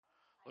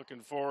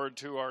Looking forward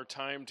to our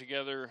time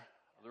together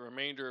the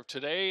remainder of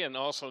today and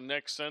also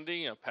next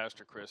Sunday.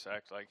 Pastor Chris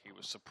acted like he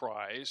was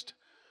surprised.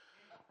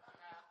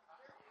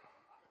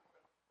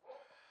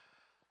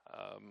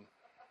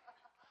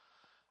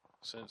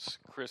 Since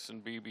Chris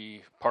and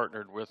BB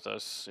partnered with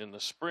us in the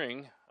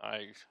spring,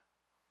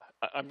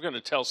 I'm going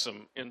to tell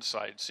some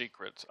inside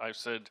secrets. I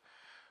said,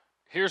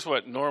 here's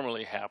what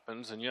normally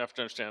happens, and you have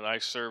to understand I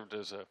served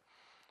as a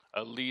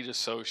lead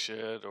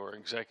associate or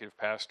executive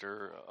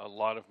pastor a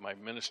lot of my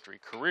ministry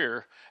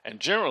career,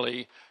 and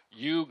generally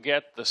you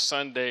get the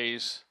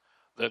Sundays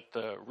that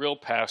the real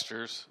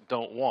pastors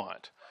don't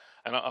want.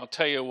 And I'll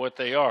tell you what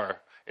they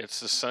are.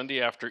 It's the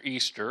Sunday after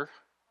Easter.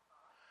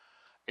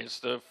 It's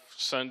the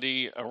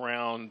Sunday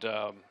around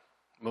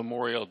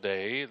Memorial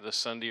Day, the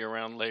Sunday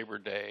around Labor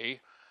Day,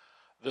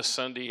 the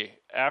Sunday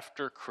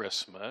after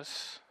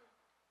Christmas.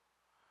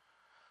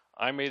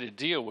 I made a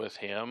deal with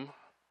him.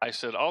 I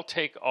said, I'll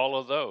take all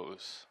of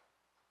those,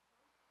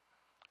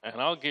 and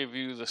I'll give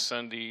you the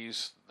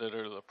Sundays that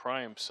are the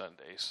prime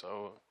Sundays.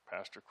 So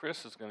Pastor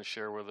Chris is going to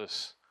share with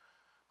us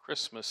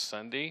Christmas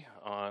Sunday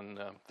on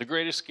the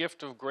greatest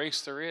gift of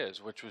grace there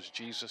is, which was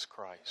Jesus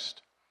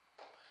Christ.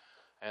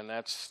 And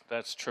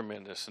that's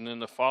tremendous. And then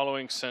the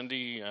following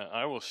Sunday,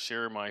 I will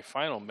share my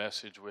final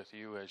message with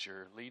you as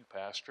your lead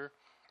pastor.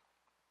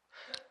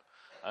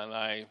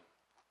 And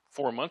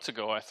 4 months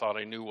ago, I thought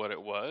I knew what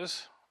it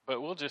was. But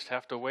we'll just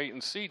have to wait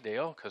and see,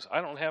 Dale, because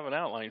I don't have an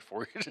outline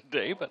for you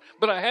today.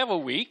 But I have a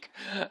week.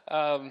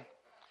 I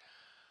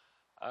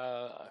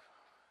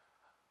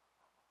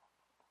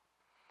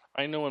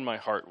know in my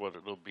heart what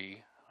it'll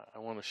be. I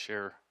want to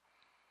share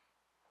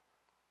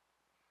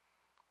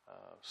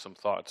some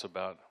thoughts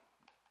about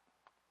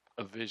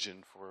a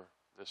vision for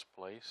this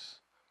place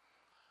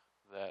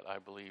that I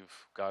believe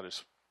God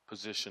has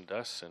positioned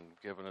us and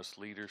given us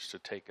leaders to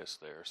take us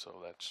there.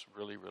 So that's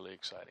really, really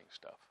exciting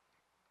stuff.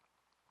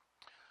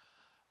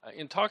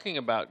 In talking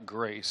about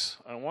grace,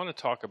 I want to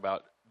talk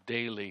about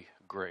daily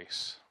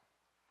grace.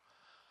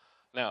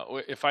 Now,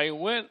 if I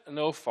went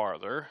no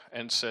farther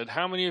and said,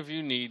 how many of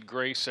you need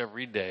grace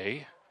every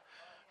day?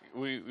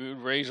 We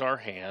would raise our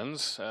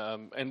hands.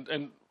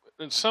 And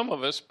some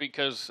of us,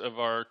 because of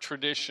our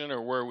tradition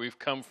or where we've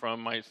come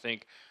from, might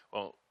think,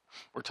 well,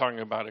 we're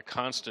talking about a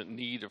constant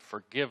need of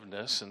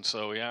forgiveness. And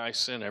so, yeah, I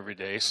sin every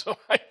day, so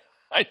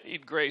I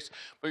need grace.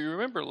 But you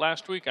remember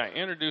last week I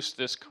introduced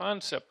this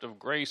concept of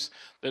grace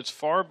that's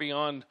far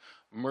beyond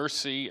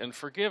mercy and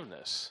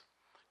forgiveness.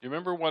 You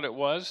remember what it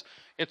was?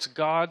 It's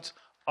God's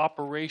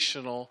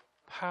operational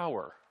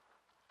power.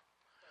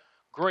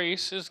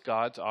 Grace is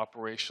God's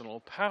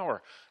operational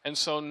power. And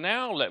so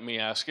now let me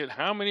ask it,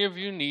 how many of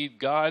you need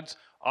God's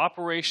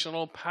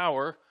operational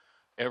power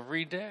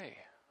every day?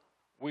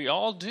 We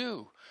all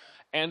do.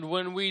 And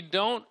when we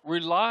don't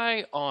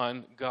rely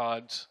on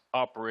God's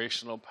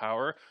operational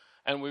power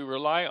and we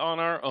rely on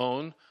our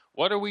own,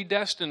 what are we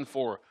destined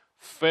for?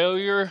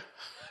 Failure,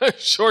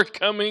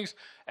 shortcomings,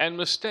 and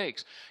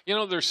mistakes. You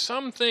know, there's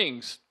some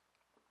things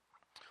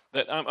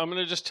that I'm going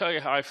to just tell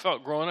you how I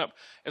felt growing up.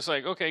 It's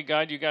like, okay,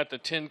 God, you got the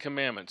 10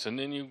 Commandments, and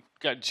then you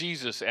got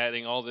Jesus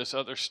adding all this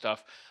other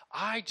stuff.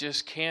 I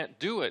just can't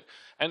do it.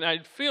 And I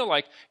feel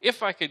like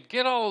if I could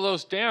get all of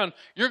those down,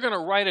 you're going to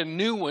write a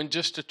new one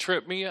just to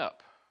trip me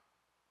up.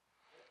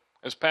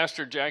 As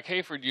Pastor Jack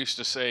Hayford used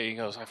to say, he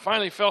goes, I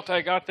finally felt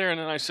I got there, and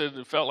then I said,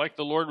 it felt like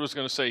the Lord was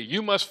going to say,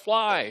 you must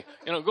fly.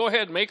 Go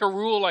ahead, make a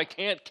rule I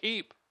can't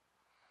keep.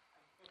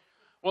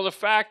 Well, the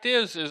fact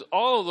is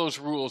all of those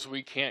rules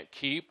we can't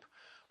keep,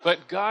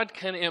 but God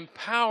can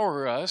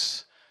empower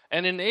us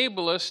and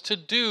enable us to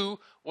do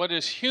what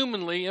is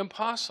humanly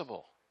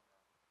impossible.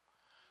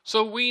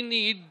 So we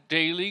need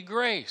daily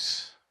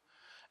grace.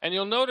 And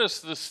you'll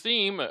notice this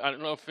theme, I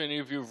don't know if any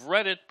of you have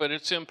read it, but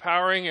it's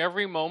empowering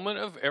every moment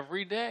of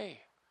every day.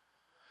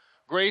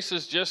 Grace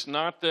is just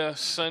not the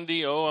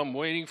Sunday, I'm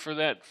waiting for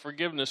that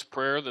forgiveness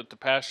prayer that the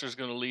pastor's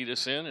going to lead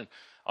us in, and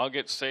I'll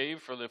get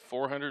saved for the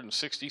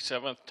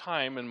 467th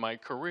time in my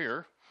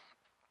career.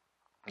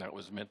 That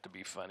was meant to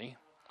be funny.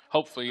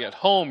 Hopefully at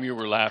home you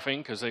were laughing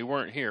because they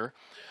weren't here.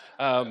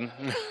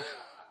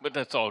 But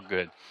that's all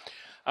good.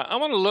 I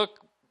want to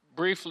look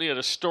briefly at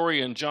a story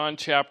in John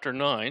chapter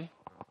 9.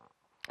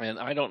 And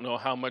I don't know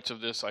how much of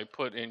this I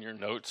put in your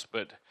notes,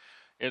 but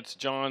it's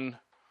John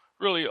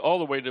really all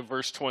the way to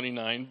verse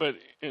 29. But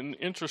in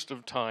interest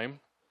of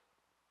time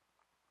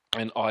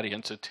and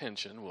audience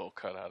attention, we'll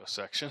cut out a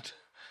section.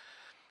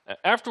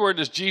 Afterward,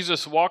 as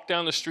Jesus walked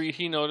down the street,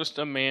 he noticed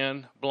a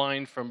man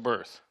blind from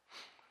birth.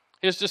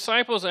 His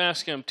disciples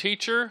asked him,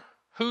 Teacher,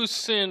 whose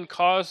sin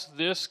caused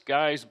this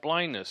guy's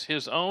blindness,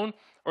 his own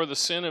or the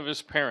sin of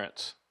his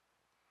parents?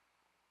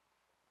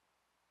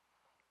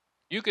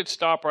 You could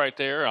stop right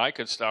there, I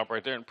could stop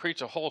right there and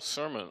preach a whole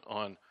sermon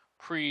on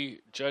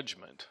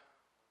prejudgment.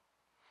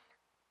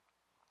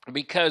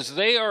 Because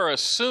they are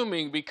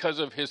assuming because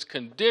of his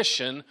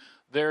condition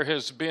there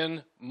has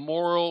been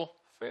moral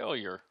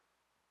failure.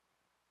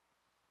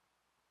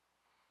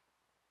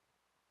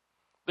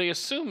 They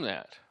assume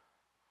that.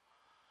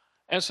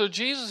 And so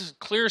Jesus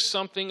clears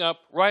something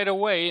up right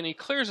away, and he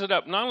clears it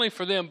up not only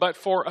for them, but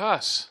for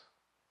us.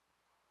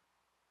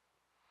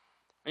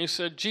 And he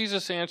said,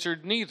 Jesus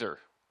answered, neither.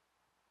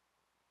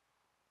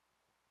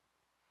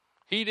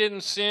 He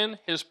didn't sin.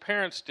 His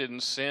parents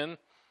didn't sin.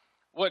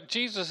 What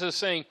Jesus is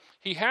saying,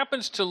 he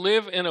happens to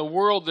live in a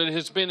world that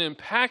has been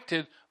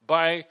impacted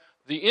by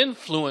the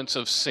influence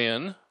of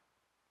sin.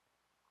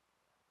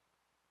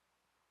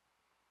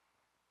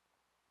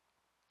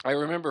 I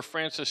remember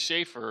Francis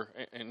Schaeffer,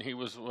 and he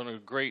was one of the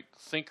great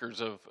thinkers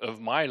of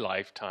my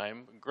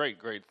lifetime,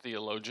 great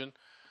theologian.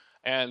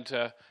 And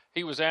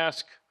he was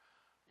asked,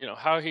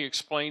 how he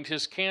explained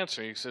his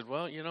cancer. He said,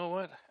 well, you know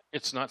what?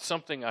 It's not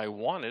something I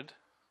wanted.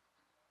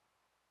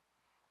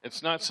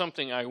 It's not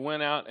something I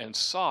went out and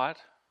sought.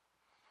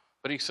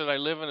 But he said, I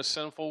live in a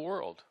sinful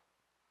world.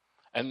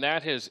 And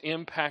that has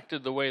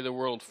impacted the way the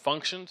world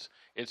functions.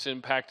 It's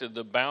impacted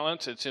the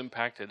balance. It's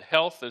impacted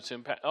health. It's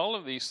impacted all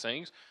of these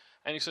things.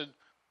 And he said,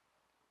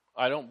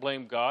 I don't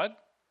blame God.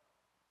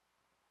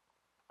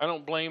 I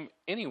don't blame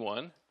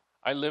anyone.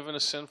 I live in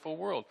a sinful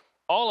world.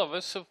 All of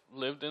us have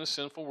lived in a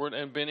sinful world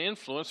and been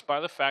influenced by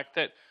the fact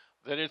that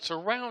it's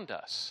around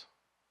us,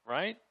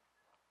 right?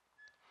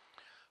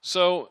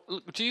 So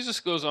Jesus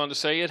goes on to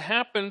say, it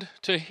happened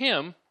to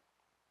him.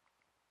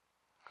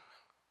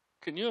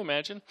 Can you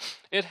imagine?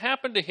 It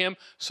happened to him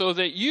so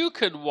that you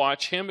could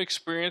watch him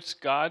experience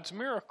God's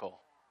miracle.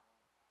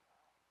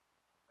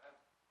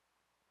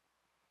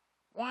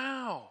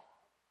 Wow.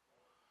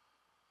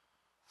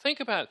 Think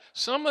about it.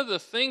 Some of the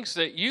things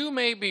that you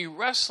may be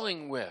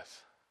wrestling with.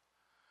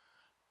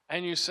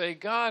 And you say,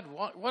 God,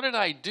 what did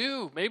I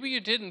do? Maybe you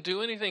didn't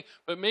do anything,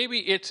 but maybe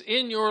it's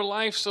in your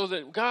life so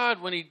that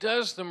God, when he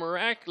does the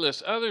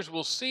miraculous, others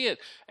will see it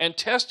and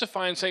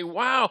testify and say,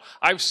 wow,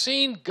 I've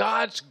seen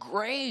God's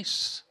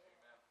grace.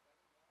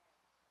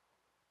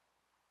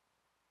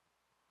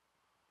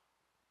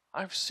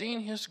 I've seen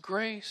his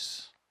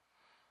grace.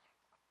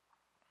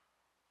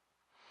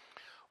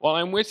 While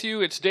I'm with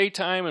you, it's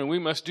daytime, and we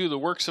must do the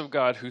works of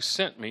God who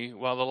sent me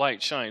while the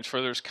light shines.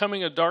 For there's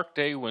coming a dark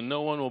day when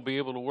no one will be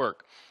able to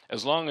work.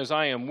 As long as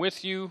I am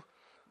with you,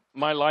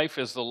 my life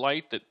is the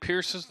light that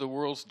pierces the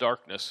world's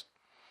darkness.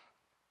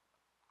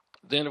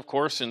 Then, of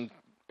course, in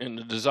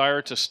the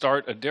desire to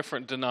start a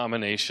different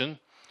denomination,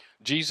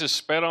 Jesus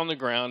spat on the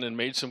ground and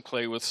made some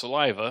clay with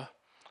saliva.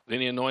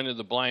 Then he anointed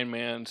the blind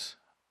man's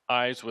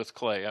eyes with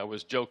clay. I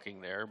was joking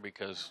there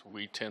because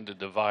we tend to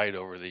divide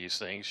over these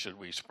things. Should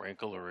we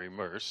sprinkle or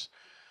immerse?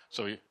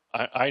 So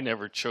I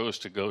never chose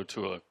to go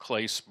to a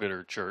clay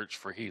spitter church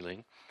for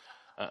healing.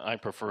 I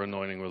prefer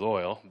anointing with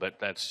oil, but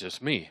that's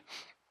just me.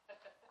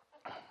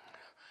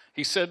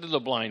 He said to the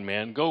blind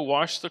man, go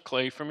wash the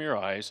clay from your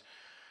eyes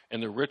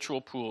in the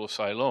ritual pool of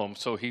Siloam.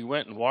 So he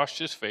went and washed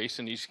his face,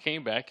 and he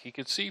came back. He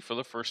could see for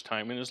the first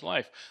time in his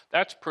life.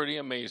 That's pretty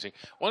amazing.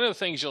 One of the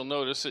things you'll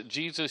notice that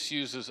Jesus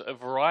uses a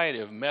variety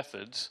of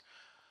methods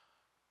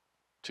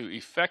to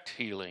effect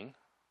healing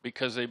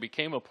because they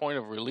became a point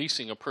of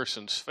releasing a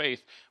person's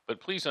faith. But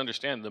please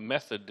understand, the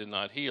method did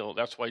not heal.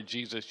 That's why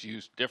Jesus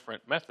used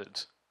different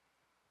methods.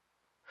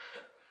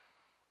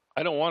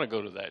 I don't want to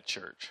go to that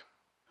church.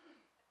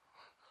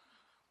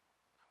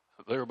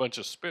 They're a bunch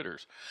of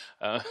spitters.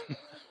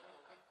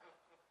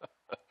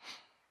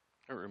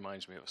 It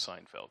reminds me of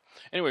Seinfeld.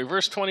 Anyway,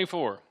 verse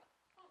 24.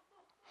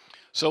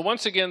 So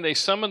once again, they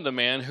summoned the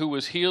man who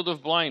was healed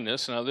of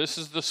blindness. Now, this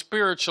is the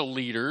spiritual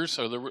leaders.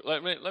 Or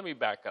let me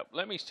back up.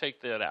 Let me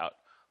take that out.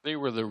 They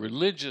were the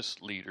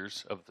religious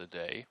leaders of the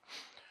day.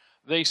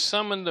 They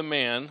summoned the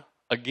man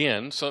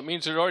again. So it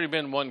means there had already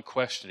been one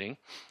questioning.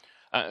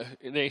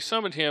 They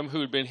summoned him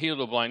who had been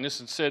healed of blindness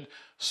and said,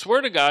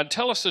 swear to God,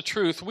 tell us the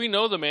truth. We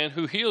know the man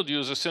who healed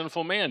you is a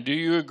sinful man. Do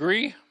you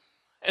agree?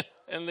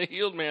 And the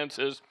healed man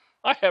says,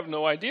 I have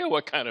no idea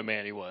what kind of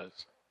man he was.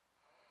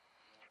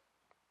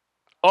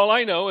 All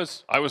I know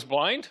is I was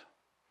blind,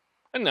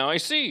 and now I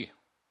see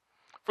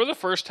for the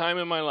first time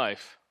in my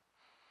life.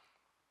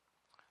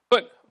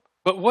 But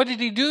what did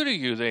he do to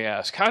you, they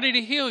asked. How did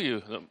he heal you?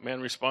 The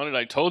man responded,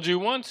 I told you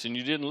once, and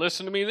you didn't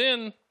listen to me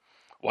then.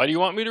 Why do you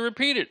want me to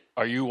repeat it?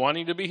 Are you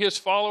wanting to be his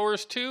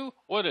followers too?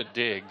 What a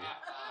dig.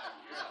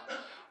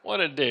 What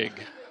a dig.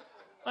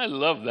 I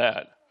love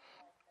that.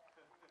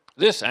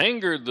 This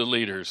angered the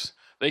leaders.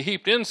 They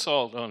heaped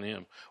insult on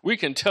him. We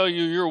can tell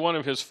you you're one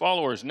of his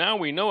followers. Now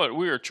we know it.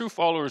 We are true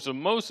followers of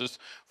Moses,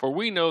 for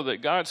we know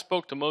that God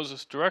spoke to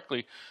Moses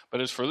directly.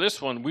 But as for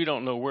this one, we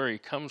don't know where he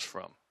comes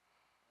from.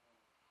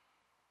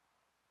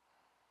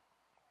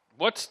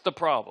 What's the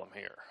problem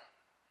here?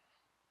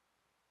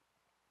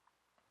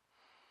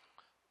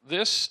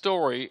 This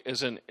story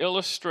is an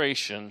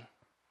illustration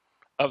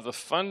of the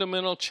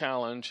fundamental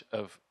challenge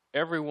of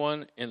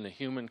everyone in the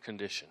human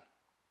condition.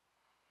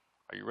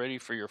 Are you ready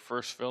for your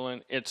first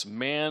fill-in? It's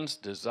man's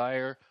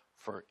desire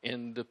for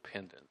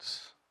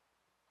independence.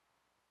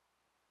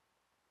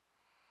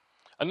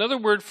 Another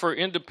word for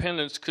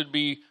independence could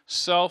be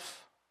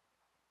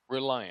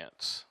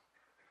self-reliance.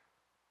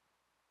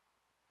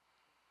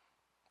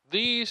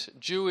 These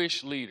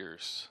Jewish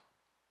leaders,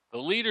 the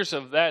leaders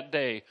of that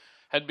day,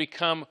 had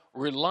become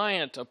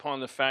reliant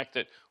upon the fact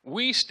that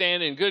we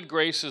stand in good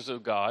graces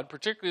of God,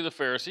 particularly the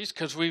Pharisees,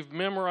 because we've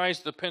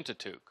memorized the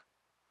Pentateuch.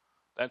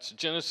 That's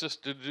Genesis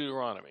to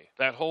Deuteronomy,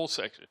 that whole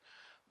section.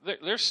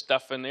 There's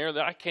stuff in there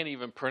that I can't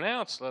even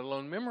pronounce, let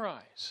alone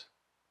memorize.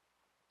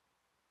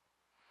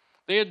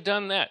 They had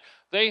done that.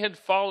 They had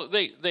followed,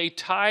 they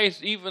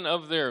tithed even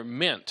of their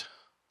mint.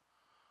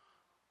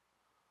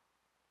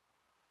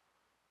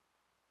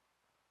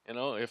 You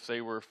know, if they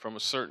were from a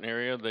certain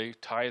area, they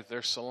tithed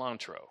their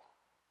cilantro.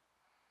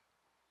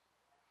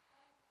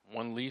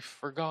 1 leaf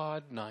for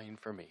God, 9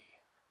 for me.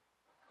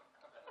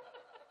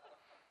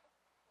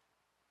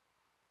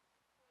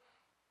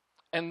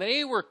 And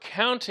they were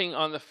counting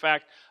on the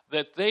fact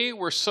that they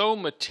were so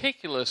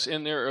meticulous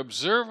in their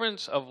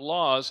observance of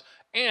laws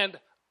and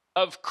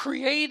of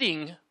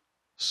creating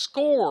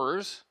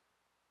scores,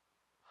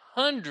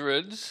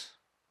 hundreds,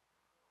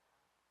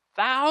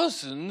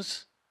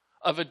 thousands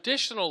of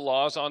additional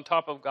laws on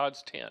top of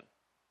God's 10.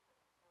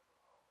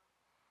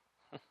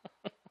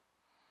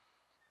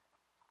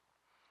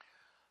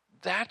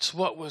 That's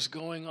what was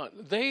going on.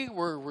 They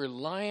were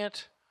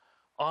reliant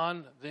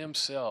on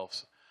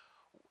themselves.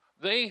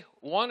 They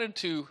wanted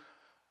to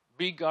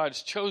be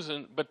God's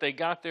chosen, but they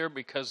got there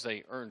because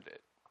they earned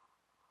it.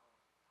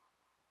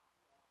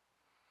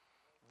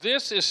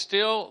 This is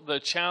still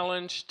the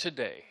challenge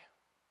today.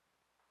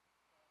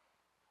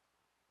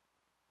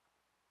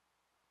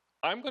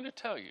 I'm going to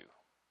tell you,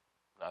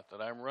 not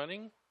that I'm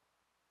running.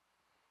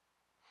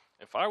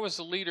 If I was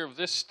the leader of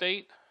this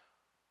state,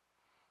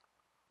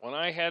 when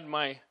I had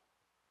my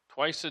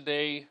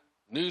twice-a-day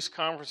news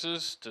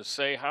conferences to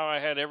say how I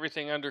had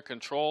everything under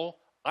control,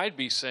 I'd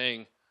be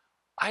saying,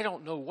 I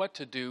don't know what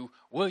to do.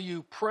 Will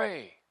you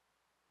pray?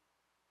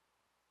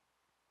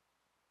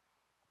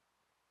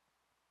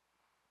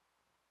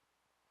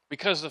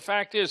 Because the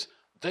fact is,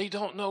 they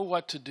don't know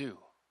what to do.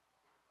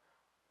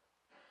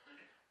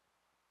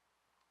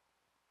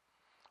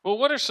 Well,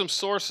 what are some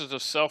sources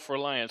of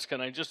self-reliance?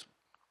 Can I just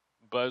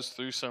buzz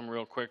through some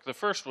real quick? The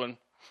first one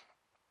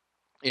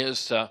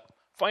is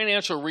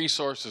financial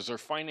resources or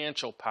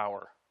financial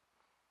power.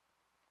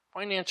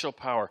 Financial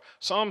power.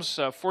 Psalms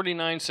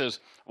 49 says,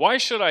 "Why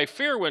should I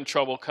fear when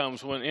trouble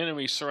comes, when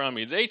enemies surround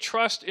me? They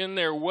trust in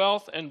their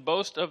wealth and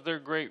boast of their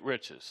great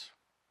riches.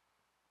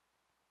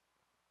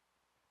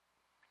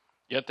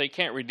 Yet they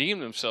can't redeem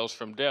themselves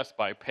from death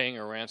by paying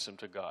a ransom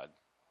to God."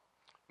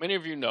 Many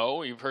of you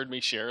know, you've heard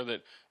me share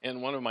that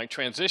in one of my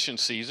transition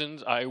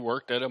seasons, I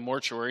worked at a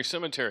mortuary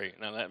cemetery.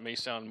 Now that may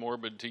sound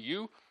morbid to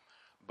you,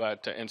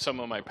 but and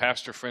some of my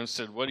pastor friends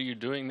said, "What are you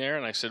doing there?"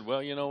 And I said,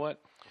 "Well, you know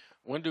what?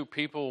 When do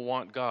people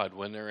want God?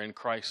 When they're in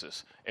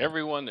crisis.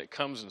 Everyone that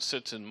comes and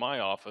sits in my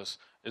office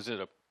is at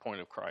a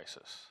point of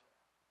crisis."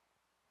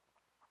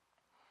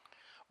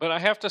 But I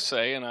have to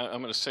say, and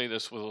I'm going to say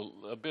this with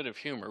a bit of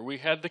humor, we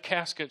had the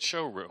casket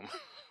showroom.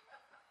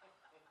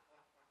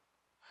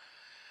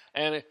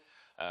 And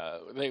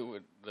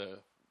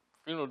the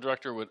funeral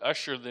director would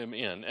usher them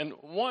in. And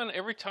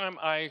every time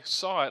I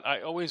saw it,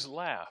 I always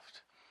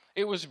laughed.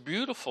 It was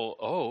beautiful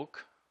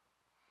oak.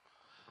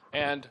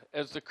 And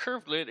as the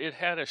curved lid, it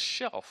had a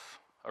shelf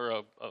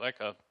or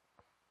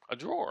a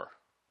drawer.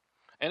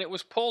 And it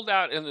was pulled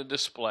out in the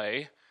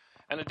display,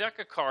 and a deck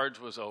of cards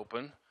was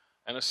open,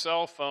 and a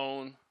cell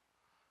phone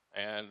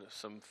and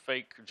some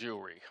fake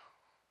jewelry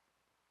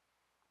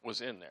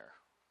was in there.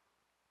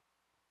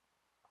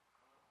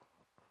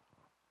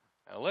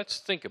 Now let's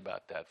think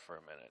about that for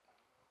a minute.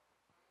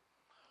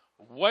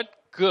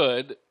 What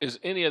good is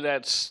any of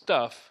that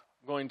stuff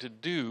going to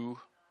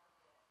do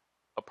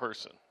a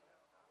person?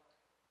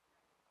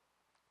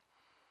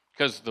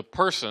 Because the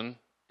person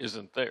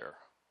isn't there.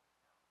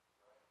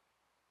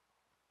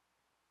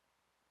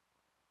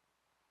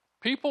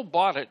 People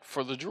bought it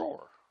for the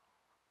drawer.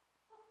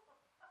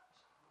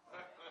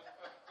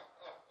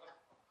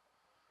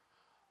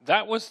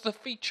 That was the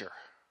feature.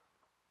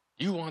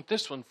 You want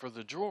this one for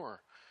the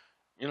drawer.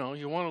 You know,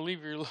 you want to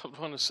leave your loved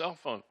one a cell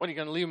phone. What, are you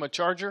going to leave him a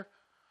charger?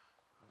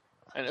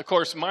 And of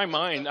course, my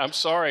mind, I'm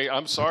sorry,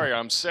 I'm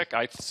sick.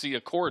 I see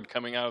a cord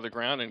coming out of the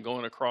ground and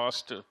going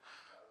across to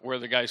where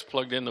the guy's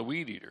plugged in the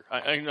weed eater.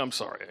 I'm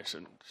sorry, I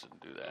shouldn't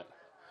do that.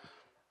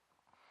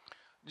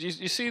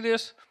 You see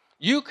this?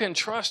 You can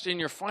trust in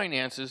your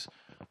finances,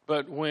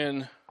 but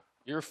when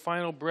your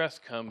final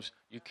breath comes,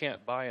 you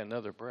can't buy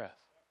another breath.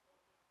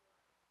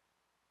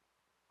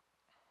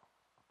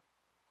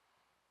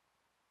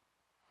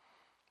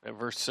 That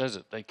verse says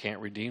it. They can't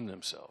redeem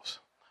themselves.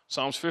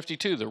 Psalms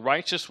 52, "The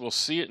righteous will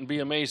see it and be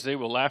amazed. They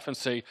will laugh and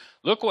say,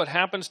 'Look what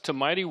happens to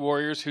mighty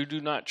warriors who do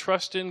not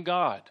trust in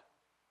God.'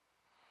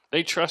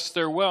 They trust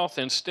their wealth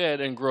instead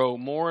and grow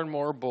more and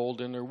more bold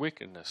in their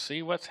wickedness."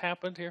 See what's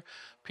happened here?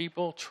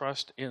 People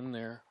trust in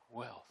their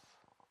wealth.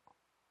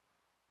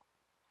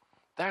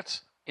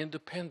 That's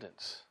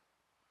independence.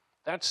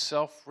 That's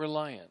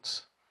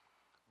self-reliance.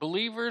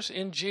 Believers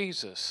in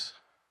Jesus.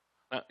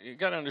 Now, you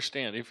got to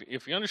understand,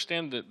 if you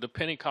understand the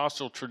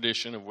Pentecostal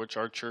tradition of which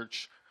our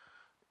church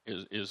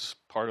is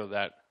part of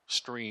that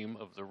stream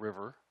of the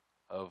river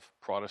of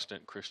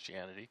Protestant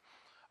Christianity,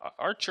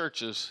 Our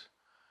churches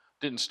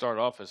didn't start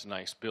off as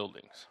nice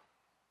buildings.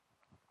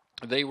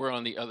 They were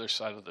on the other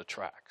side of the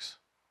tracks.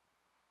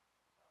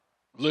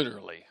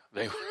 Literally,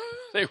 they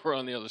were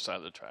on the other side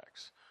of the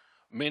tracks.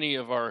 Many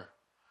of our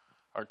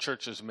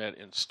churches met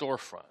in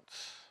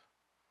storefronts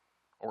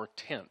or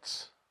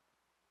tents.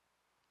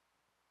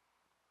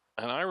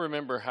 And I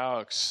remember how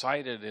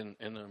excited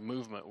in the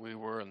movement we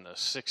were in the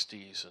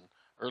 60s and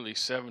early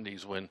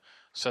 70s when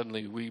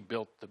suddenly we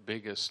built the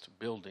biggest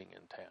building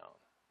in town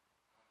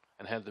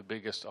and had the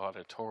biggest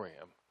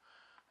auditorium.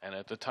 And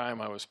at the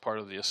time I was part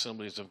of the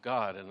Assemblies of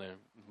God, and the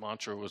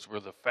mantra was, we're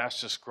the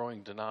fastest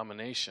growing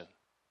denomination.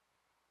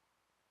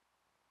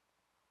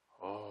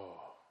 Oh,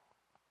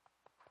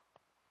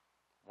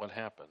 what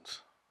happens?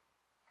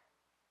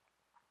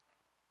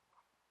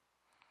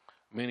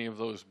 Many of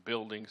those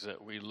buildings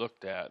that we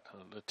looked at,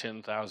 the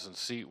 10,000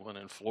 seat one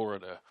in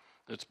Florida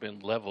that's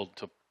been leveled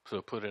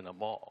to put in a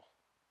mall.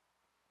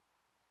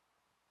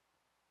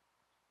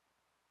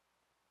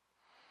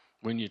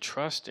 When you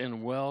trust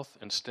in wealth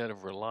instead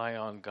of rely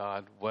on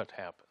God, what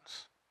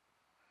happens?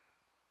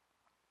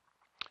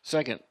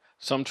 Second,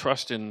 some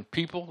trust in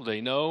people they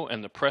know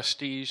and the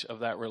prestige of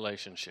that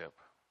relationship.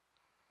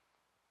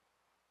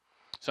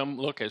 Some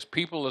look as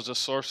people as a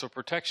source of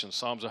protection.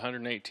 Psalms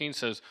 118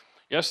 says,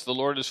 yes, the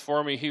Lord is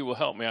for me, he will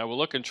help me. I will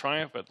look in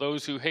triumph at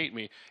those who hate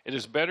me. It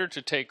is better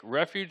to take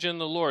refuge in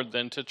the Lord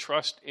than to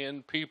trust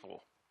in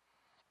people.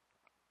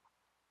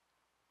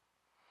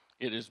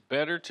 It is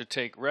better to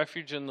take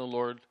refuge in the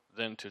Lord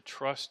than to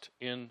trust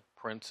in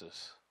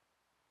princes.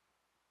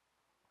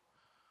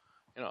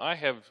 You know, I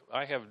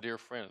have dear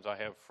friends. I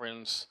have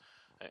friends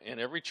in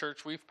every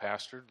church we've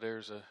pastored.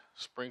 There's a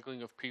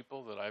sprinkling of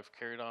people that I've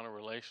carried on a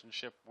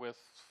relationship with,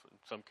 in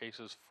some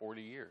cases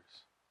 40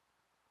 years.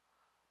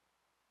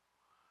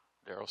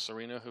 Daryl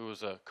Serena, who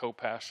was a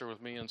co-pastor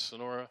with me in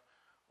Sonora,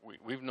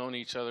 we've known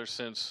each other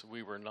since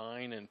we were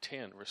 9 and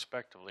 10,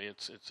 respectively.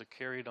 It's a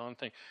carried on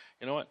thing.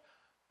 You know what?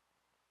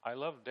 I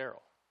love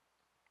Daryl.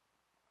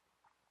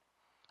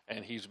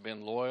 And he's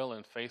been loyal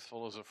and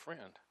faithful as a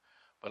friend.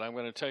 But I'm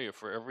going to tell you,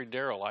 for every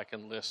Daryl, I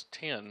can list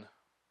 10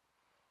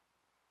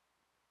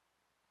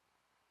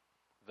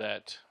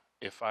 that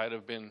if I'd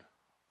have been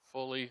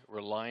fully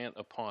reliant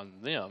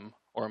upon them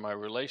or my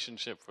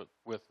relationship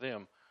with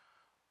them,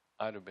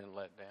 I'd have been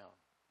let down.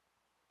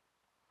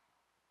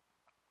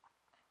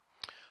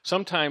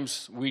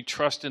 Sometimes we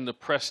trust in the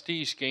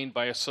prestige gained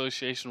by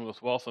association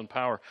with wealth and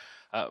power.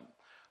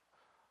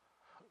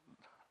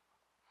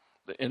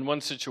 In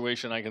one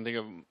situation I can think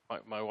of,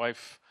 my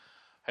wife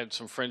had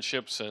some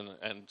friendships,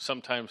 and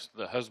sometimes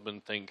the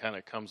husband thing kind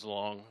of comes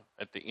along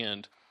at the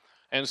end.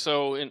 And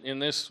so in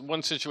this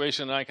one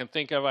situation I can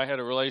think of, I had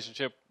a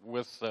relationship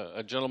with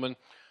a gentleman,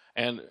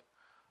 and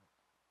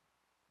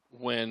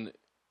when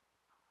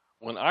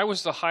I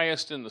was the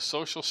highest in the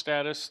social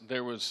status,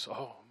 there was,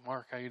 oh,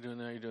 Mark, how you doing?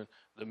 How you doing?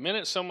 The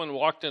minute someone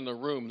walked in the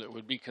room that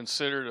would be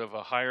considered of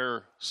a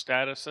higher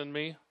status than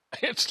me,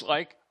 it's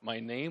like my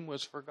name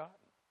was forgotten.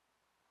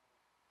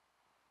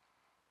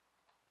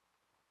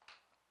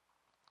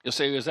 You'll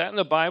say, is that in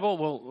the Bible?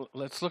 Well,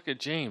 let's look at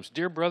James.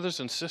 Dear brothers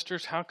and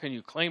sisters, how can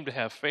you claim to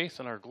have faith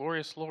in our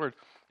glorious Lord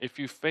if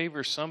you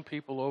favor some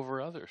people over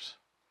others?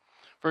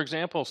 For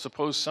example,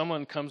 suppose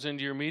someone comes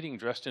into your meeting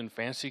dressed in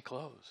fancy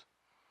clothes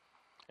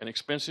and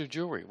expensive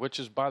jewelry, which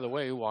is, by the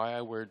way, why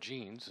I wear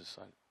jeans, is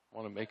I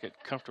want to make it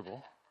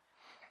comfortable.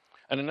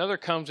 And another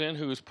comes in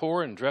who is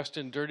poor and dressed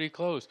in dirty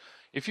clothes.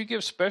 If you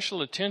give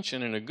special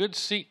attention and a good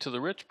seat to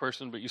the rich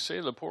person, but you say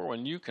to the poor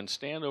one, you can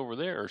stand over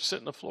there or sit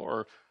on the floor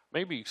or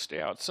maybe stay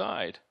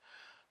outside,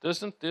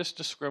 doesn't this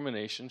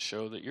discrimination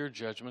show that your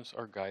judgments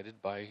are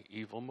guided by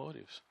evil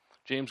motives?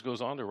 James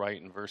goes on to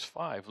write in verse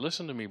 5,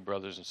 listen to me,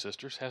 brothers and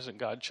sisters, hasn't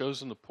God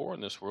chosen the poor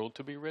in this world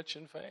to be rich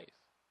in faith?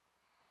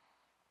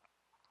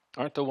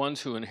 Aren't the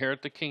ones who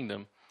inherit the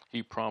kingdom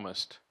he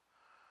promised?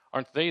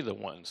 Aren't they the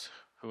ones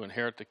who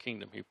inherit the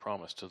kingdom he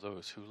promised to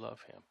those who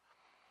love him?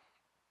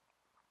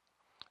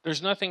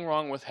 There's nothing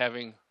wrong with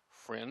having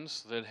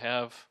friends that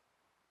have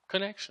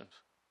connections.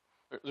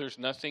 There's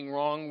nothing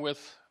wrong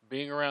with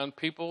being around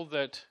people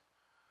that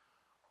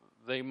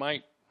they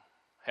might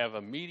have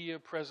a media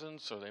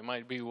presence, or they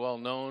might be well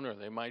known, or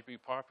they might be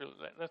popular.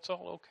 That's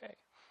all okay.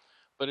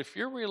 But if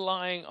you're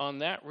relying on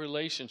that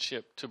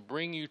relationship to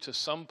bring you to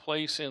some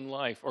place in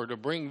life or to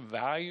bring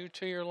value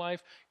to your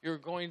life, you're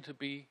going to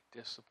be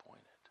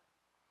disappointed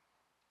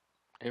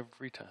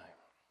every time.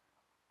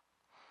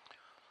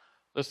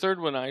 The third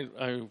one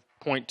I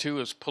point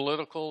to is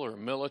political or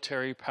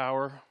military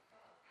power.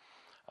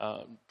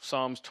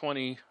 Psalms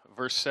 20,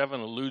 verse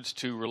 7 alludes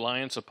to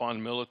reliance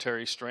upon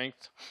military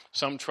strength.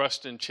 Some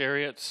trust in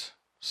chariots,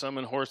 some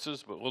in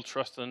horses, but we'll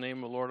trust in the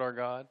name of the Lord our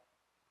God.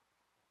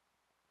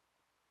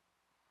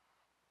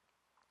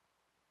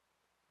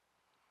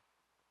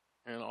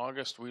 In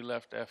August, we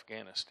left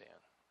Afghanistan.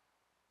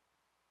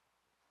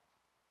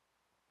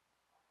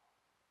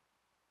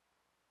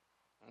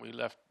 We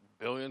left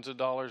billions of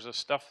dollars of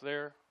stuff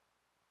there,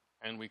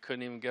 and we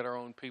couldn't even get our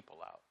own people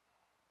out.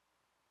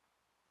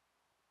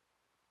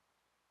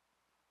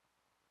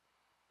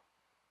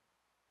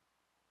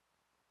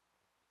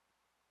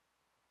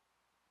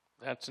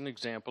 That's an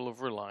example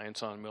of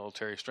reliance on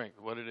military strength.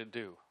 What did it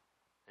do?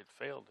 It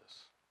failed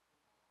us.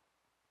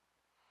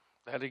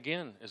 That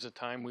again is a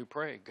time we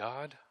pray,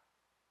 God,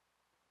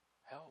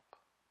 help.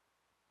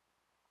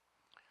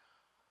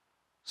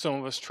 Some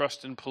of us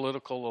trust in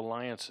political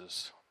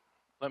alliances.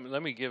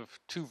 Let me give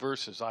two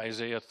verses,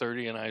 Isaiah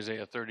 30 and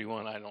Isaiah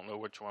 31. I don't know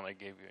which one I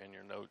gave you in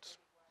your notes.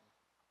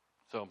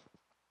 So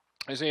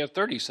Isaiah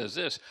 30 says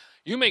this,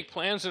 you make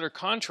plans that are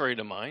contrary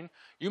to mine.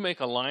 You make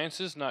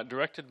alliances not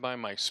directed by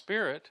my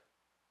spirit,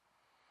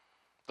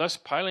 thus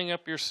piling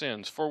up your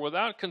sins. For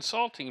without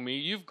consulting me,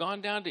 you've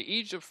gone down to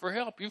Egypt for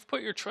help. You've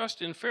put your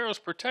trust in Pharaoh's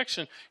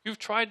protection. You've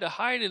tried to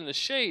hide in the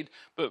shade.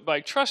 But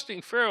by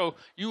trusting Pharaoh,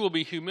 you will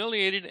be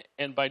humiliated,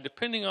 and by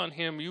depending on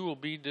him, you will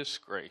be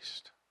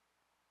disgraced.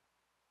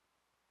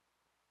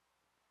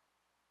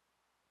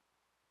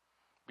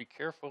 Be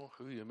careful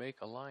who you make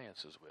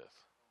alliances with.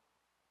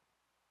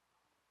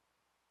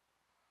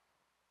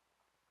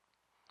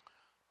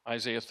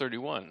 Isaiah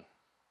 31,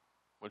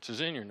 which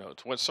is in your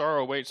notes. What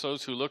sorrow awaits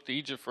those who look to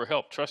Egypt for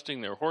help,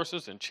 trusting their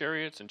horses and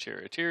chariots and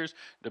charioteers,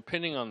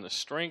 depending on the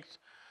strength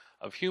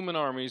of human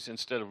armies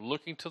instead of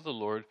looking to the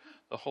Lord,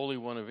 the Holy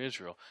One of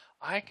Israel.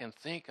 I can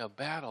think a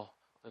battle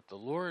that the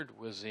Lord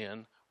was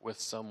in with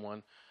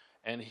someone,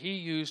 and he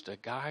used a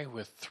guy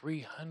with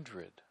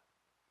 300.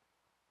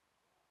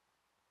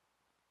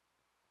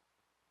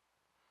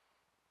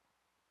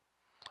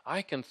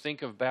 I can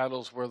think of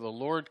battles where the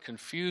Lord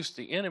confused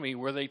the enemy,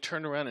 where they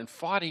turned around and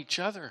fought each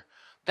other.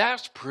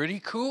 That's pretty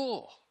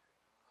cool.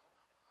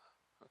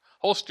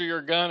 Holster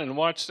your gun and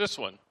watch this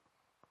one.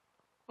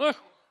 Look,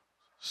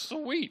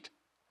 sweet.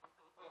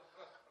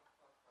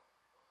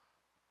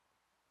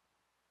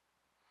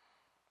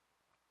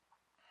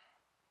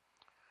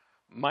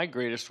 My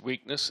greatest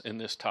weakness in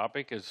this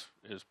topic is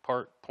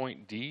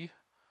point D.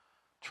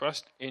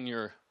 Trust in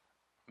your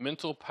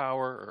mental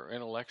power or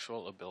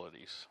intellectual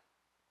abilities.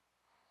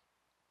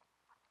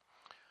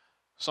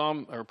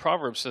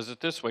 Proverbs says it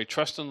this way,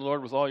 trust in the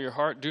Lord with all your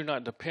heart. Do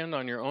not depend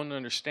on your own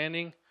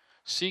understanding.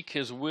 Seek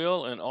his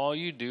will in all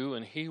you do,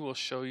 and he will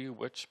show you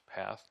which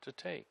path to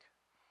take.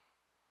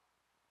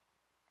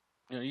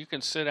 You know, you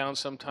can sit down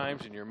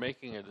sometimes and you're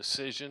making a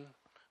decision.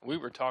 We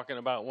were talking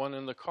about one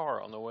in the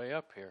car on the way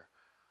up here.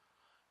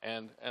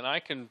 And I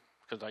can,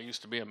 because I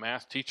used to be a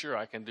math teacher,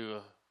 I can do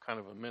a kind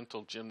of a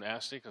mental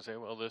gymnastic and say,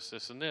 well,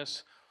 this, and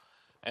this.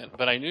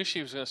 But I knew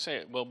she was going to say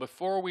it. Well,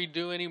 before we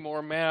do any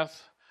more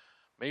math,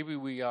 maybe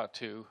we ought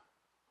to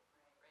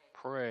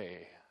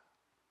pray.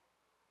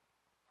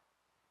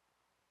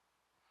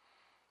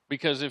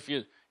 Because if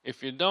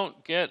you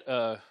don't get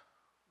a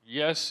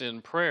yes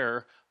in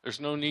prayer, there's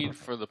no need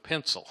for the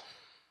pencil.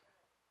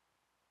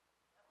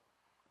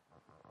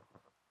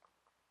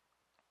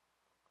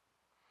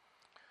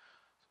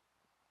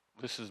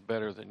 This is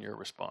better than your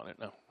respondent.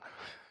 No.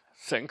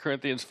 2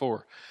 Corinthians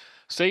 4.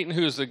 Satan,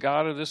 who is the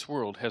god of this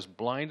world, has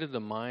blinded the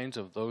minds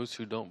of those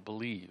who don't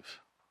believe.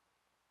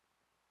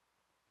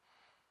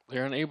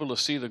 They're unable to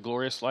see the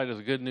glorious light of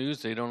the good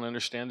news. They don't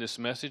understand this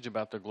message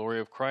about the glory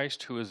of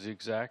Christ, who is the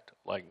exact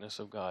likeness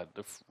of God.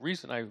 The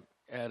reason I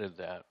added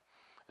that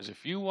is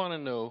if you want to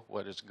know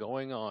what is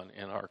going on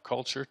in our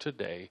culture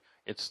today,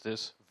 it's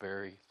this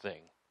very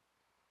thing.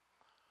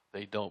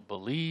 They don't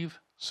believe,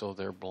 so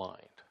they're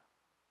blind.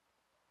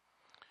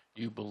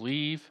 You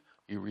believe,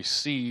 you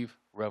receive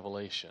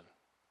revelation.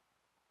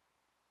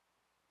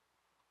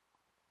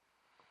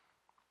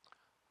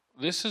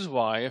 This is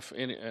why,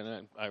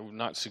 and I'm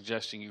not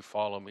suggesting you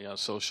follow me on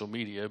social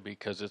media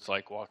because it's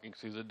like walking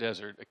through the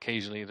desert.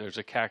 Occasionally there's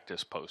a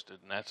cactus posted,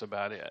 and that's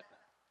about it.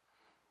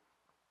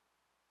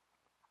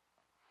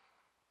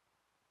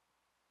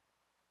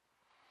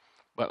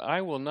 But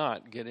I will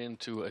not get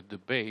into a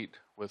debate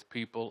with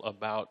people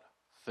about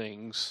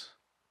things.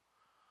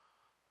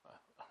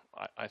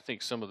 I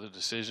think some of the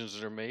decisions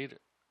that are made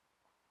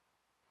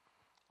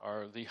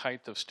are the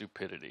height of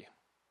stupidity.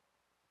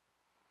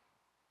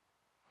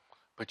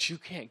 But you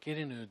can't get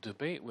into a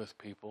debate with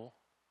people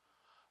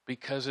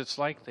because it's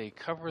like they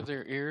cover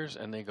their ears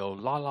and they go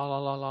la la la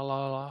la la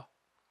la la.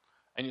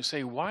 And you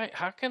say, why?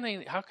 How can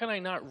I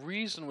not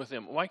reason with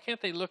them? Why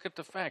can't they look at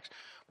the facts?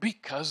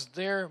 Because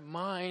their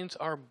minds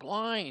are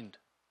blind.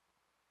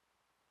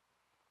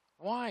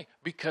 Why?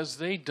 Because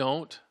they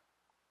don't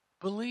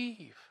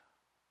believe.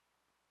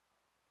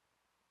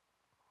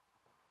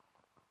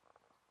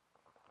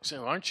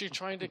 So aren't you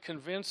trying to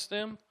convince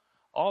them?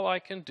 All I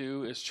can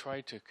do is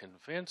try to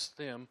convince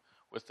them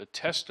with the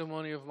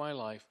testimony of my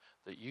life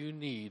that you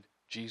need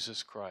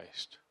Jesus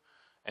Christ.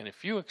 And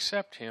if you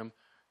accept him,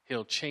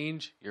 he'll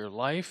change your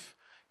life,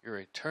 your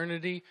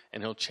eternity,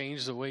 and he'll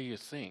change the way you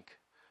think.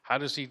 How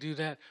does he do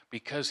that?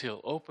 Because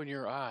he'll open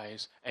your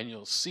eyes and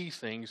you'll see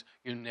things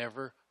you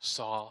never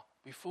saw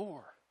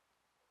before.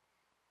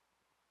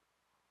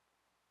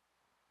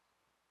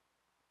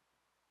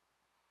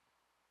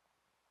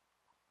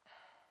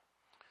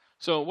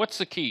 So what's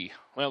the key?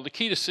 Well, the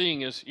key to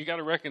seeing is you got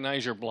to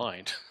recognize you're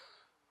blind.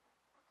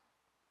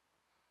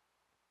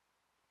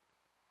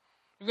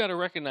 You've got to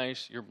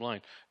recognize you're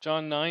blind.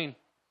 John 9.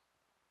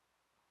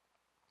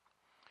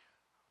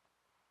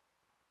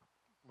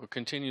 We'll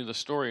continue the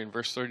story in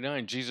verse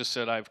 39. Jesus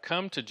said, I've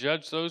come to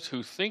judge those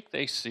who think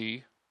they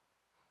see.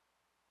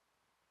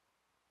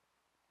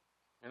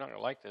 You're not going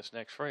to like this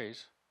next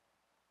phrase.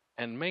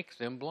 And make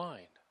them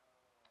blind.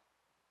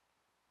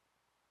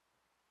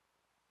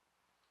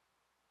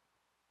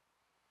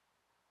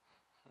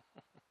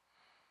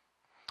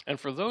 And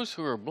for those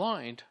who are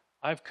blind,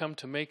 I've come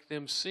to make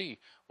them see.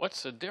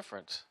 What's the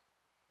difference?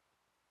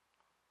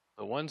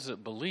 The ones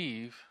that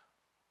believe,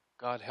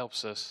 God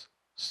helps us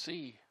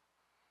see.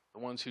 The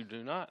ones who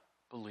do not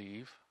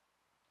believe,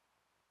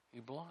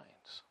 He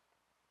blinds.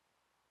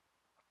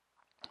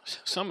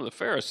 Some of the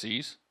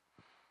Pharisees,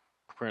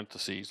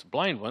 parentheses,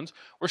 blind ones,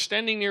 were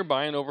standing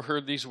nearby and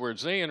overheard these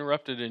words. They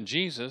interrupted in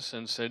Jesus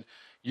and said,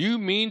 you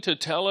mean to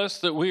tell us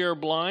that we are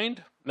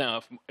blind?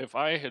 Now, if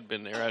I had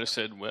been there, I'd have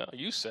said, well,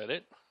 you said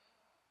it.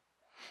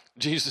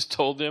 Jesus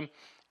told them,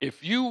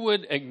 if you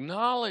would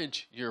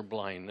acknowledge your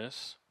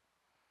blindness,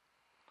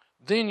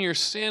 then your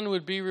sin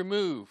would be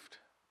removed.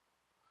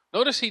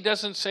 Notice he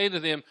doesn't say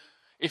to them,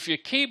 if you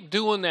keep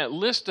doing that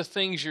list of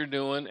things you're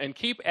doing and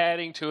keep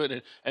adding to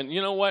it, and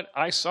you know what?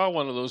 I saw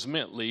one of those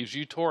mint leaves.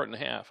 You tore it in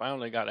half. I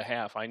only got a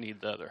half. I need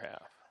the other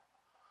half.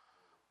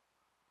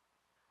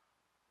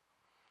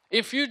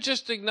 If you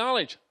just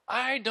acknowledge,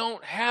 I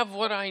don't have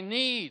what I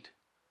need.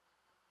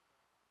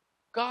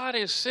 God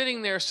is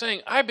sitting there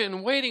saying, I've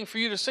been waiting for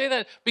you to say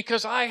that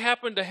because I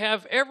happen to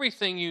have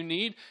everything you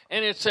need,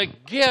 and it's a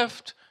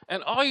gift,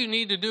 and all you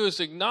need to do is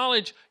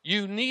acknowledge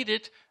you need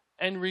it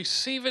and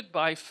receive it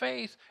by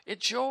faith.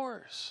 It's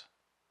yours.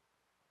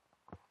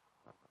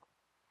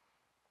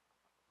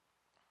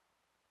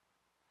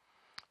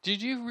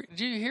 Did you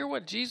hear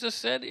what Jesus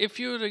said? If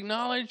you would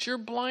acknowledge your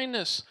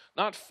blindness,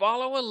 not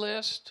follow a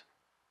list,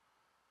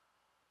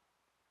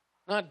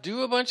 not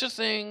do a bunch of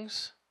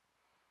things,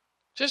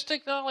 just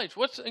acknowledge.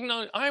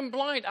 I'm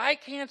blind. I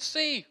can't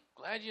see.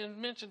 Glad you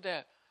mentioned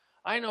that.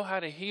 I know how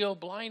to heal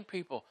blind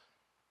people.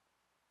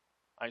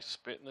 I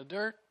spit in the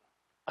dirt.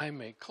 I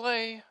make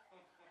clay.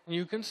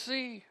 You can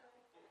see.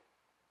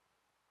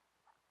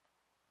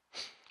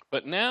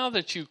 But now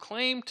that you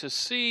claim to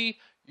see,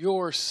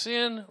 your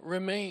sin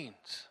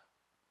remains.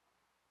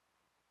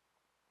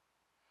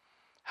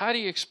 How do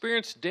you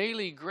experience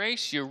daily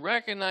grace? You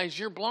recognize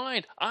you're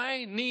blind.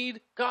 I need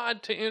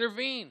God to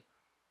intervene.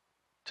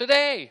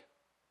 Today.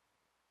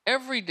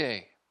 Every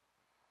day.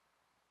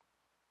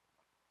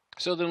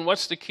 So then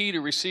what's the key to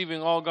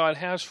receiving all God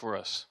has for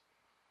us?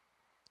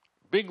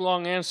 Big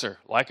long answer.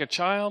 Like a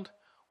child,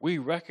 we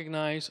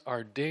recognize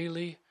our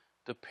daily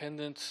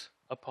dependence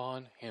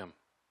upon Him.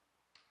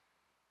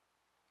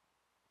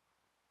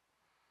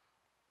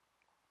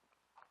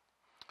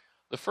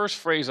 The first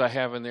phrase I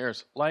have in there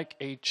is like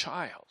a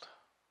child.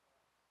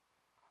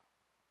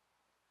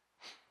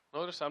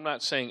 Notice I'm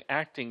not saying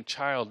acting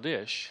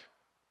childish.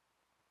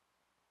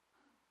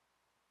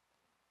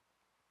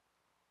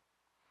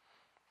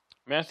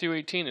 Matthew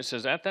 18, it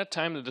says, at that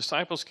time the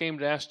disciples came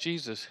to ask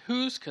Jesus,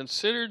 who's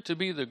considered to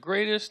be the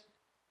greatest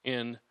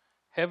in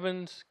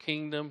heaven's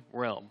kingdom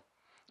realm?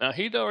 Now,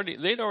 they'd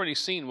already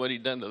seen what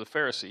he'd done to the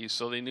Pharisees,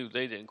 so they knew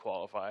they didn't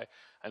qualify.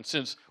 And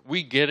since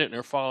we get it and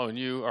are following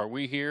you, are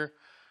we here?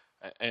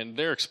 And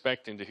they're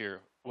expecting to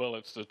hear, well,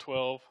 it's the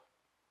 12.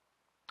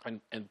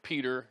 And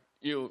Peter,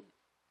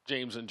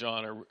 James and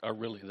John are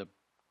really the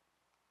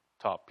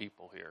top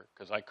people here,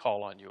 because I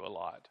call on you a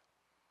lot.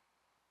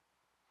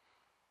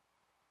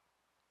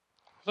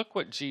 Look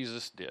what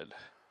Jesus did.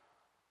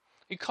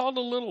 He called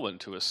a little one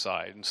to his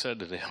side and said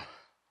to them,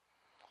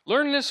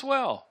 learn this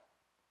well.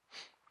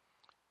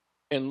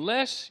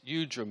 Unless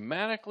you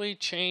dramatically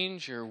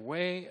change your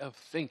way of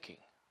thinking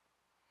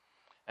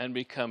and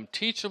become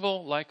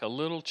teachable like a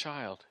little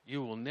child,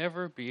 you will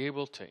never be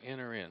able to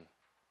enter in.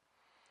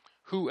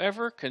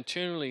 Whoever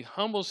continually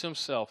humbles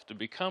himself to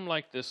become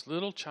like this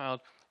little child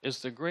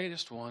is the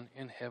greatest one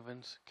in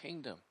heaven's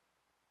kingdom.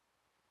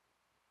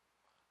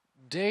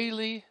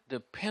 Daily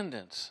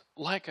dependence,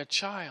 like a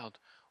child,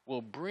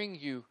 will bring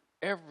you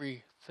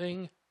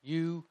everything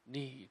you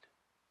need.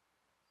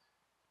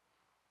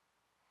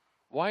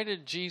 Why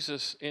did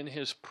Jesus, in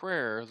his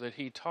prayer that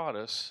he taught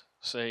us,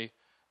 say,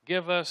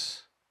 give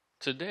us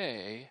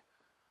today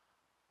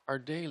our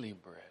daily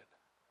bread?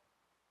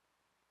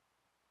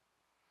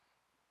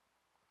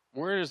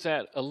 Where does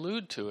that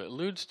allude to? It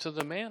alludes to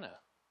the manna.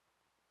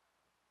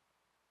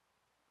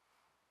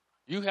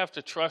 You have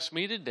to trust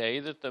me today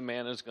that the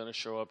manna is going to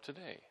show up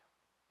today.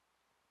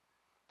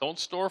 Don't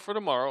store for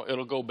tomorrow.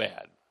 It'll go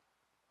bad.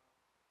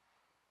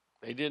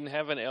 They didn't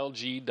have an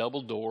LG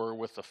double door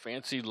with a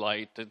fancy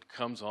light that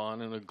comes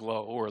on in a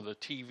glow, or the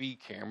TV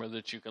camera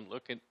that you can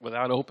look at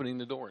without opening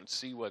the door and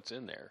see what's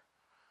in there.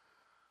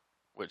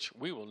 Which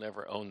we will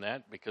never own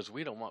that because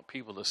we don't want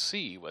people to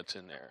see what's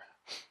in there.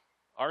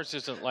 Ours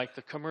isn't like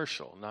the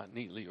commercial, not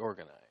neatly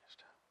organized.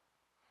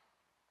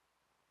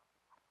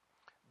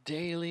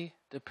 Daily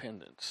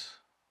dependence.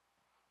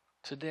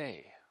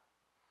 Today,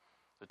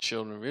 the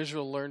children of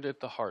Israel learned it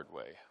the hard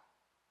way.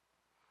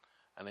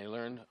 And they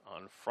learned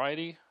on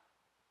Friday,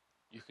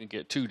 you can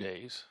get 2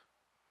 days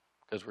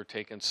because we're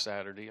taking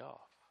Saturday off.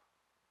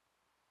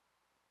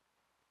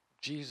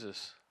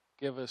 Jesus,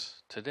 give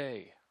us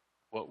today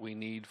what we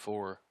need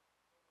for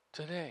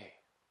today.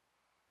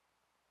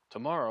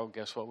 Tomorrow,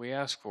 guess what we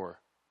ask for?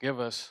 Give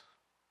us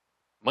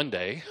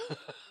Monday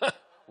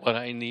what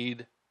I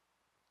need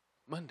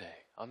Monday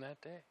on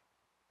that day.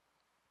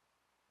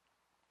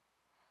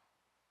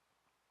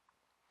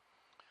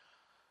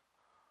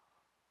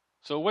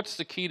 So what's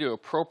the key to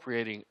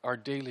appropriating our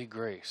daily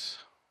grace?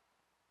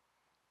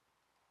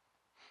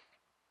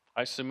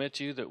 I submit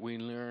to you that we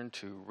learn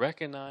to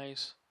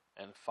recognize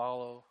and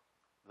follow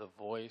the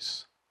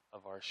voice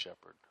of our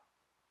shepherd.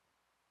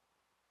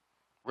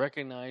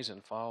 Recognize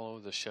and follow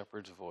the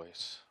shepherd's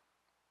voice.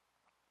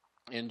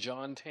 In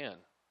John 10,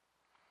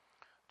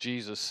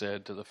 Jesus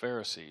said to the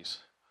Pharisees,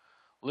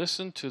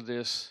 listen to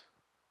this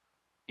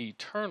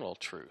eternal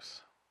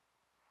truth.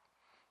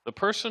 The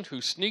person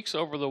who sneaks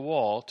over the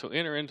wall to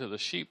enter into the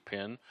sheep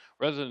pen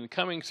rather than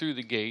coming through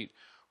the gate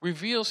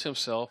reveals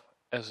himself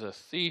as a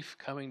thief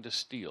coming to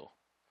steal.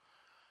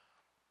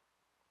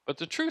 But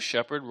the true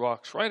shepherd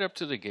walks right up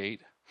to the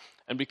gate,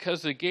 and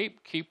because the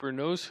gatekeeper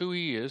knows who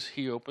he is,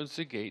 he opens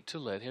the gate to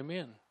let him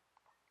in.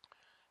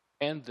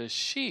 And the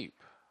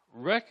sheep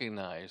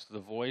recognize the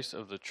voice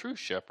of the true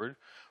shepherd,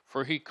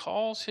 for he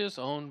calls his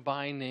own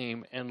by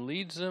name and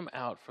leads them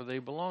out, for they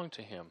belong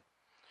to him.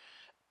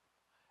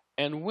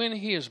 And when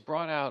he has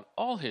brought out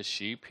all his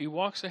sheep, he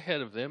walks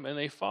ahead of them, and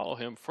they follow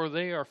him, for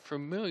they are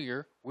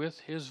familiar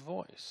with his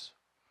voice.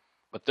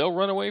 But they'll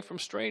run away from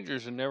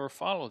strangers and never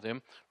follow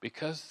them,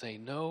 because they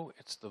know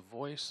it's the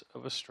voice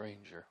of a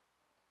stranger.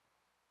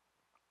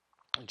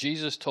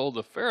 Jesus told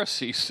the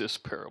Pharisees this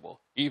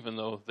parable, even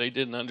though they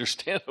didn't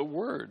understand a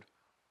word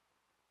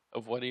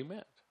of what he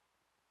meant.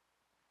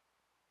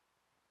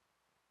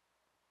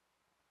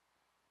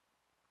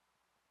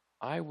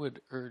 I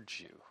would urge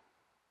you,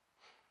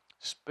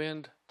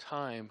 spend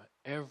time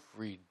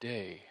every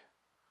day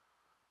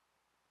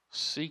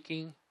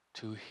seeking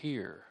to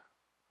hear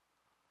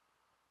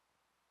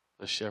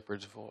the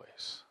shepherd's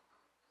voice.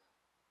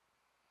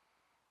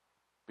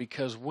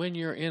 Because when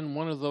you're in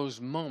one of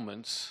those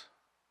moments,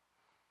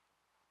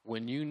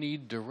 when you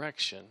need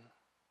direction,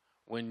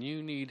 when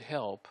you need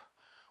help,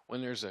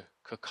 when there's a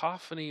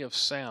cacophony of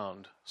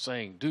sound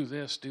saying, do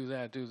this, do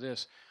that, do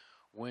this,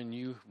 when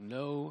you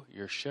know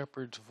your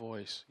shepherd's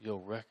voice,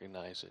 you'll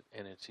recognize it,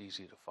 and it's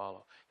easy to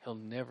follow. He'll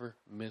never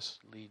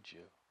mislead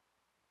you.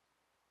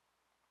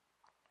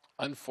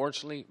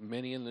 Unfortunately,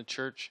 many in the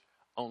church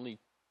only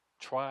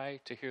try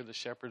to hear the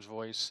shepherd's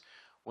voice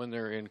when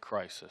they're in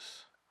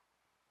crisis.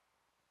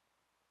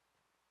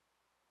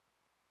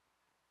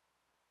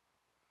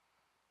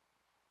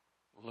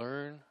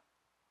 Learn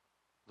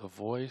the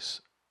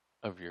voice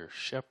of your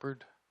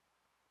shepherd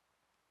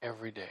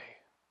every day.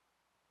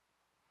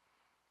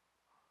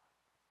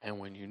 And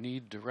when you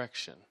need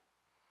direction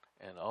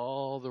and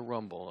all the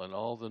rumble and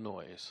all the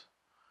noise,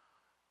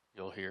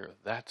 you'll hear,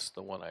 that's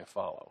the one I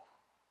follow.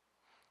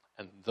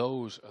 And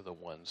those are the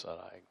ones that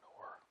I ignore.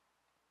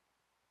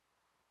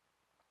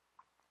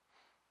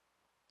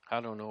 I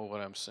don't know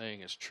what I'm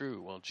saying is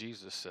true. Well,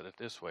 Jesus said it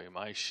this way,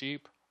 my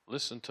sheep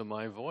listen to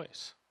my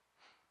voice.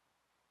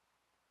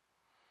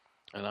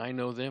 And I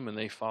know them and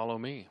they follow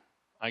me.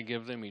 I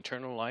give them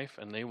eternal life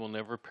and they will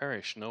never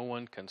perish. No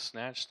one can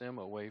snatch them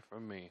away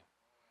from me.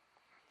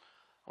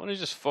 I want to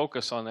just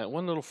focus on that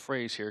one little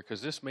phrase here,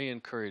 because this may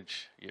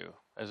encourage you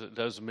as it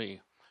does me.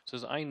 It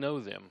says, I know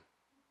them.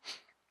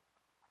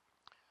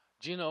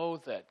 Do you know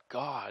that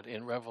God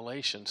in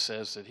Revelation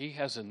says that he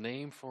has a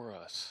name for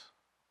us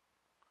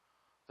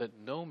that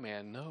no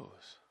man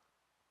knows?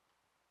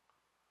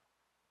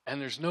 And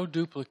there's no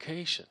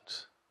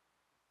duplications.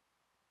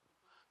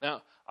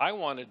 Now, I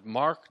wanted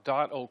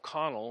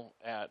mark.o'connell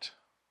at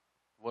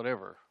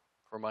whatever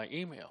for my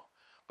email.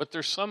 But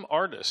there's some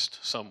artist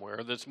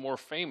somewhere that's more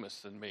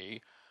famous than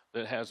me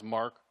that has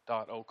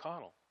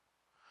mark.o'connell.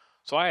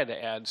 So I had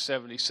to add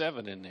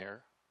 77 in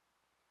there.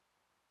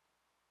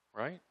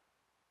 Right?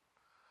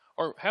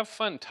 Or have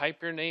fun,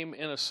 type your name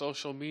in a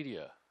social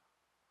media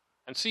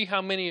and see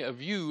how many of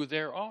you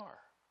there are.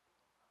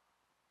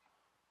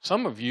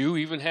 Some of you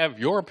even have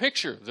your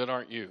picture that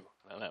aren't you.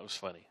 Now that was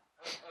funny.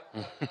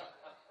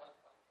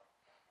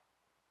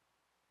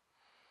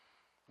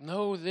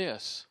 Know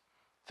this,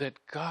 that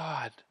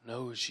God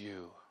knows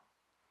you,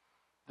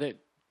 that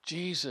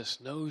Jesus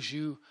knows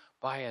you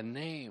by a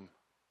name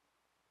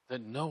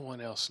that no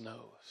one else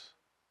knows.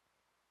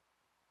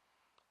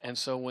 And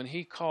so when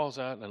he calls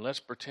out, and let's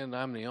pretend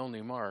I'm the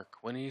only Mark,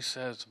 when he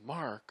says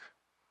Mark,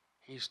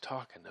 he's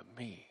talking to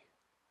me.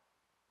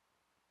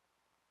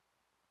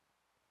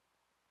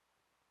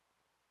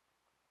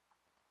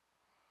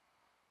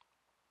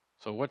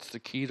 So what's the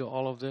key to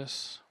all of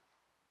this?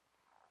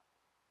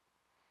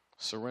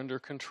 Surrender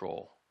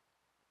control.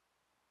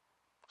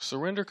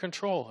 Surrender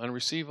control and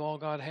receive all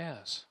God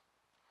has.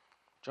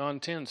 John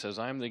 10 says,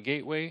 I am the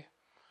gateway.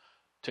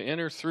 To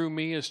enter through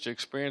me is to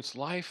experience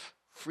life,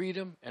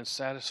 freedom, and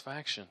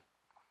satisfaction.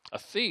 A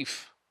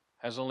thief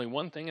has only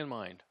one thing in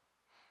mind.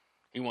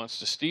 He wants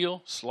to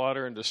steal,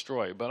 slaughter, and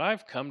destroy. But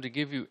I've come to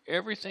give you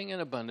everything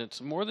in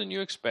abundance, more than you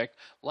expect.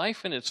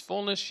 Life in its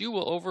fullness, you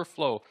will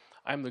overflow.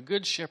 I'm the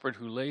good shepherd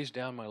who lays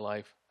down my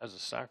life as a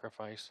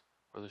sacrifice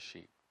for the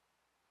sheep.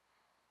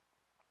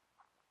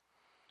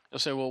 You'll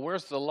say, well,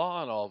 where's the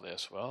law in all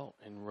this? Well,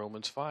 in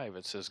Romans 5,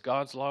 it says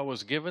God's law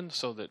was given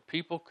so that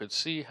people could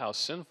see how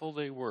sinful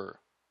they were.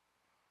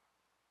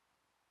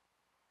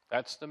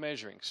 That's the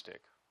measuring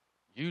stick.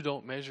 You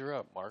don't measure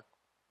up, Mark.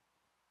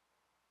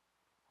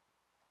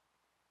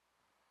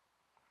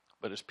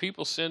 But as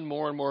people sinned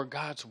more and more,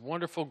 God's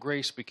wonderful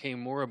grace became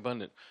more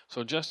abundant.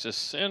 So just as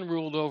sin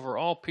ruled over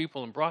all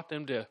people and brought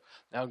them to,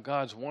 now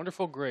God's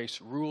wonderful grace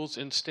rules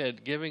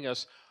instead, giving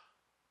us,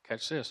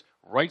 catch this,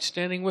 right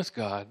standing with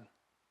God,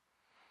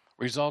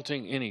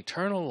 resulting in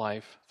eternal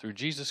life through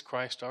Jesus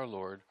Christ our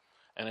Lord.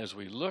 And as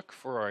we look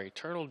for our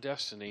eternal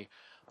destiny,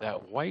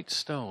 that white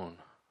stone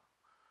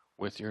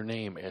with your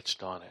name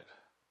etched on it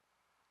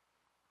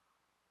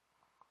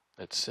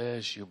that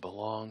says you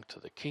belong to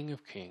the King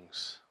of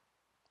Kings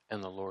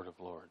and the Lord of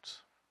Lords.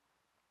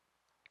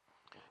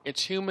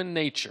 It's human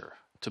nature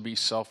to be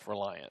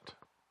self-reliant.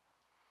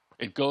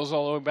 It goes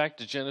all the way back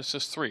to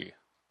Genesis 3,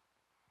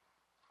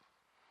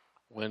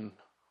 when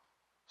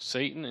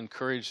Satan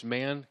encouraged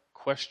man,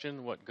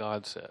 question what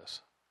God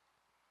says.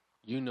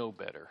 You know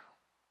better.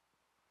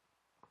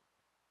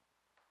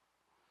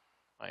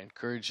 I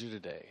encourage you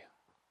today,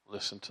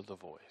 listen to the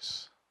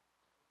voice.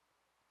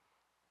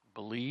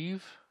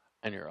 Believe,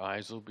 and your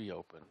eyes will be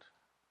opened.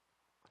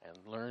 And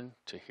learn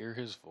to hear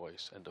his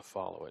voice and to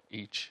follow it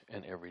each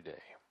and every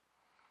day.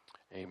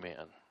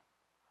 Amen.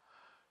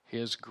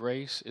 His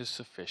grace is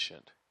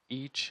sufficient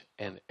each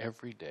and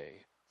every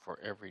day for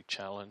every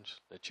challenge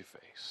that you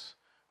face.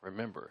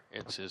 Remember,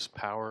 it's his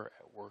power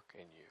at work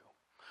in you.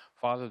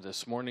 Father,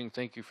 this morning,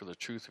 thank you for the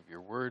truth of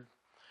your word.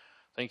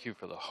 Thank you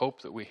for the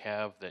hope that we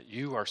have that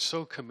you are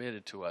so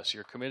committed to us.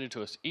 You're committed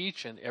to us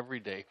each and every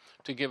day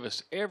to give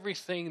us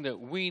everything that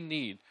we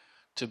need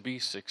to be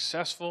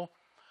successful,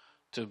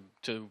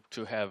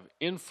 to have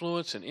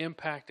influence and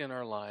impact in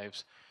our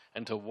lives,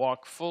 and to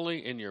walk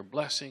fully in your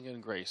blessing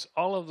and grace.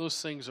 All of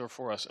those things are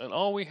for us. And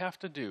all we have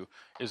to do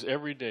is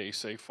every day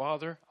say,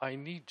 Father, I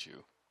need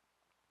you.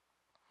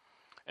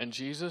 And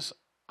Jesus,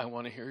 I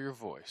want to hear your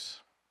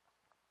voice.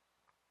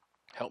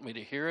 Help me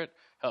to hear it,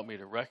 help me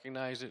to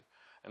recognize it,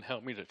 and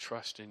help me to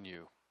trust in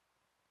you.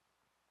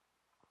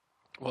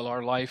 Well,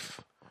 our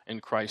life in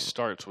Christ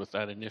starts with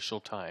that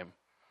initial time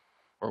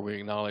where we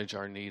acknowledge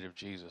our need of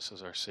Jesus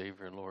as our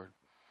Savior and Lord.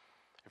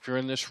 If you're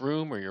in this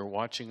room or you're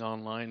watching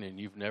online and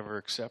you've never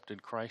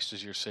accepted Christ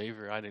as your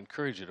Savior, I'd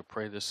encourage you to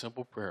pray this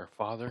simple prayer.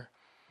 Father,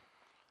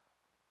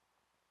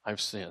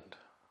 I've sinned.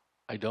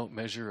 I don't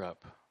measure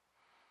up.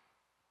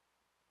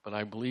 But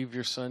I believe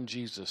your Son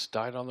Jesus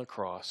died on the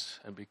cross,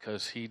 and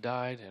because he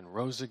died and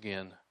rose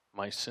again,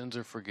 my sins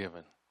are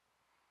forgiven.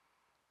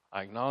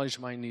 I acknowledge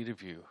my need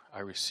of you. I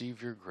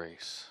receive your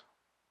grace.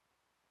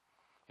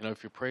 You know,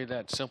 if you pray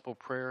that simple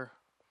prayer,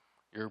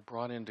 you're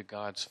brought into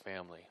God's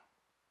family.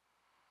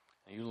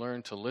 And you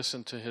learn to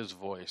listen to his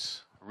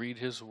voice, read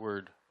his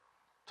word,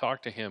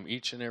 talk to him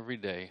each and every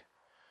day.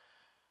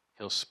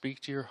 He'll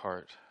speak to your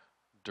heart,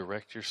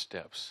 direct your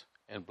steps,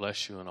 and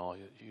bless you in all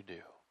that you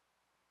do.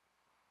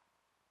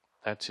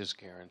 That's his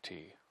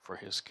guarantee for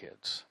his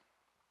kids.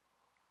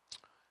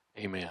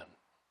 Amen.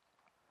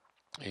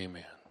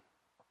 Amen.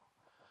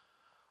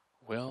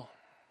 Well,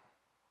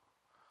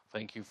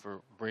 thank you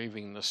for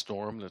braving the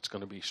storm that's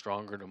going to be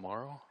stronger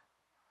tomorrow.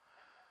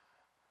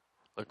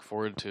 Look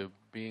forward to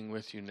being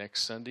with you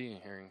next Sunday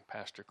and hearing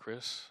Pastor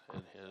Chris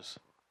and his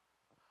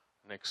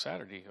next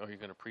Saturday. Oh, you're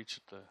going to preach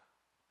at the...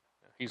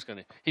 He's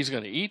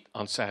going to eat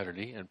on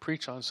Saturday and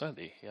preach on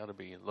Sunday. He ought to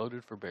be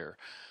loaded for bear.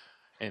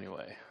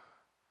 Anyway,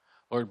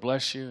 Lord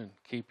bless you and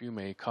keep you.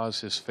 May he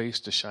cause his face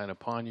to shine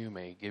upon you.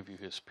 May he give you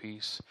his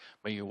peace.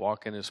 May you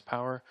walk in his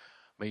power.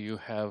 May you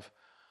have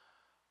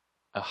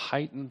a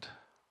heightened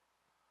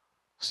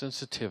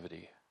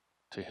sensitivity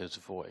to his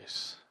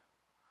voice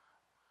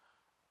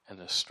and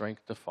the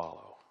strength to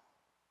follow.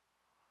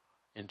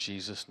 In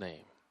Jesus'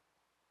 name,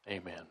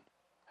 amen.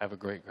 Have a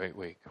great, great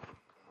week.